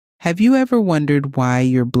Have you ever wondered why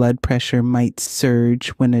your blood pressure might surge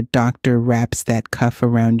when a doctor wraps that cuff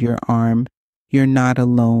around your arm? You're not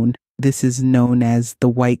alone. This is known as the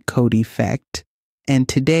white coat effect. And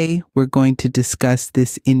today we're going to discuss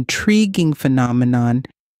this intriguing phenomenon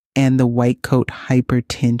and the white coat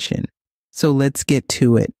hypertension. So let's get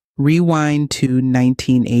to it. Rewind to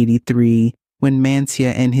 1983 when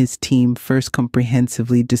Mancia and his team first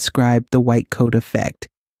comprehensively described the white coat effect.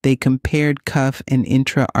 They compared cuff and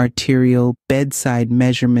intra-arterial bedside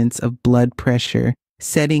measurements of blood pressure,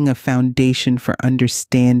 setting a foundation for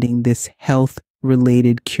understanding this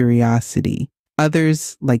health-related curiosity.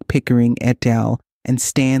 Others, like Pickering et al. And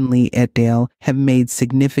Stanley et al., have made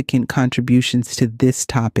significant contributions to this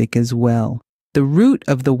topic as well. The root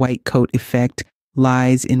of the white coat effect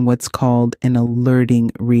lies in what's called an alerting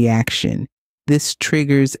reaction. This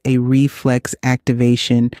triggers a reflex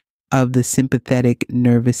activation of the sympathetic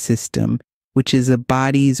nervous system, which is a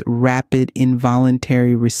body's rapid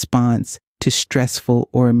involuntary response to stressful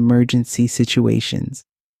or emergency situations.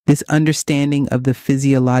 This understanding of the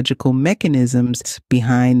physiological mechanisms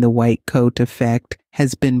behind the white coat effect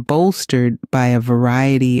has been bolstered by a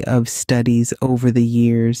variety of studies over the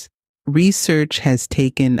years. Research has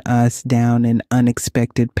taken us down an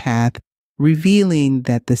unexpected path, revealing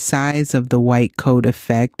that the size of the white coat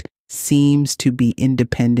effect seems to be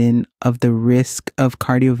independent of the risk of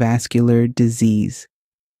cardiovascular disease.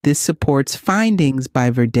 This supports findings by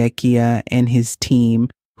Verdecchia and his team,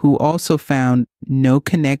 who also found no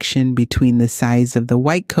connection between the size of the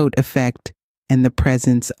white coat effect and the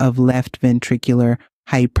presence of left ventricular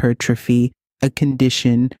hypertrophy, a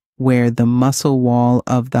condition where the muscle wall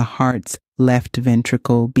of the heart's left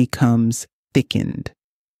ventricle becomes thickened.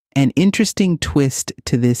 An interesting twist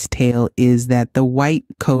to this tale is that the white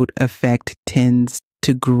coat effect tends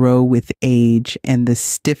to grow with age and the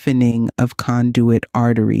stiffening of conduit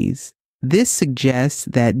arteries. This suggests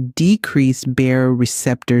that decreased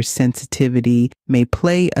baroreceptor sensitivity may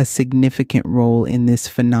play a significant role in this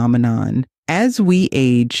phenomenon. As we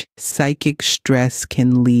age, psychic stress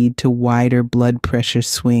can lead to wider blood pressure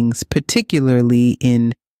swings, particularly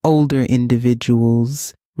in older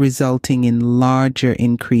individuals, resulting in larger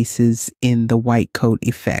increases in the white coat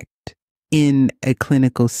effect. In a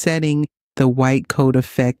clinical setting, the white coat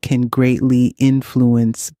effect can greatly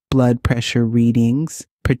influence blood pressure readings,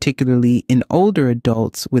 particularly in older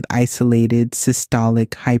adults with isolated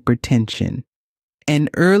systolic hypertension. An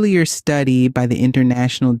earlier study by the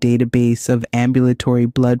International Database of Ambulatory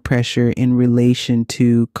Blood Pressure in Relation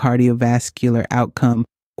to Cardiovascular Outcome,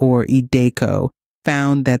 or IDECO,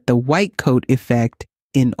 found that the white coat effect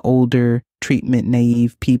in older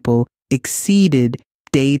treatment-naive people exceeded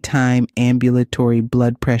daytime ambulatory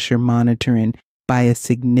blood pressure monitoring by a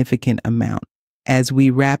significant amount. As we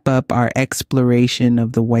wrap up our exploration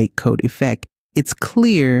of the white coat effect, it's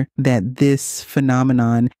clear that this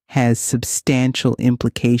phenomenon has substantial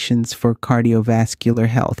implications for cardiovascular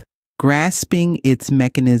health. Grasping its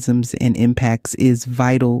mechanisms and impacts is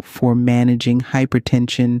vital for managing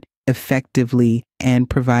hypertension effectively and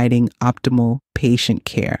providing optimal patient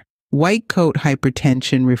care. White coat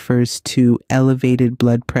hypertension refers to elevated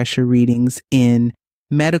blood pressure readings in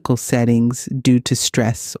medical settings due to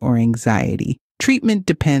stress or anxiety. Treatment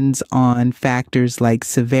depends on factors like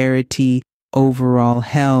severity, overall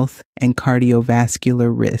health, and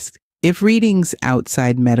cardiovascular risk. If readings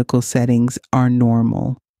outside medical settings are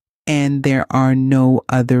normal and there are no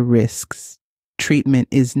other risks, treatment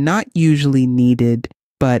is not usually needed,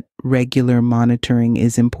 but regular monitoring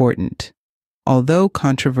is important. Although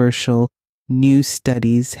controversial, new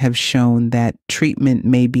studies have shown that treatment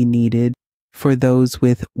may be needed for those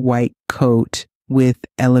with white coat with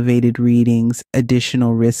elevated readings,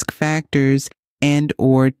 additional risk factors,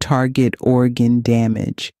 and/or target organ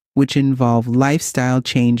damage, which involve lifestyle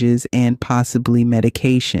changes and possibly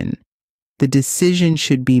medication. The decision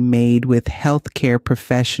should be made with healthcare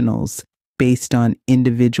professionals based on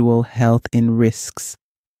individual health and risks.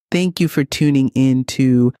 Thank you for tuning in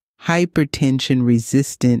to Hypertension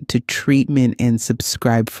Resistant to Treatment, and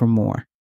subscribe for more.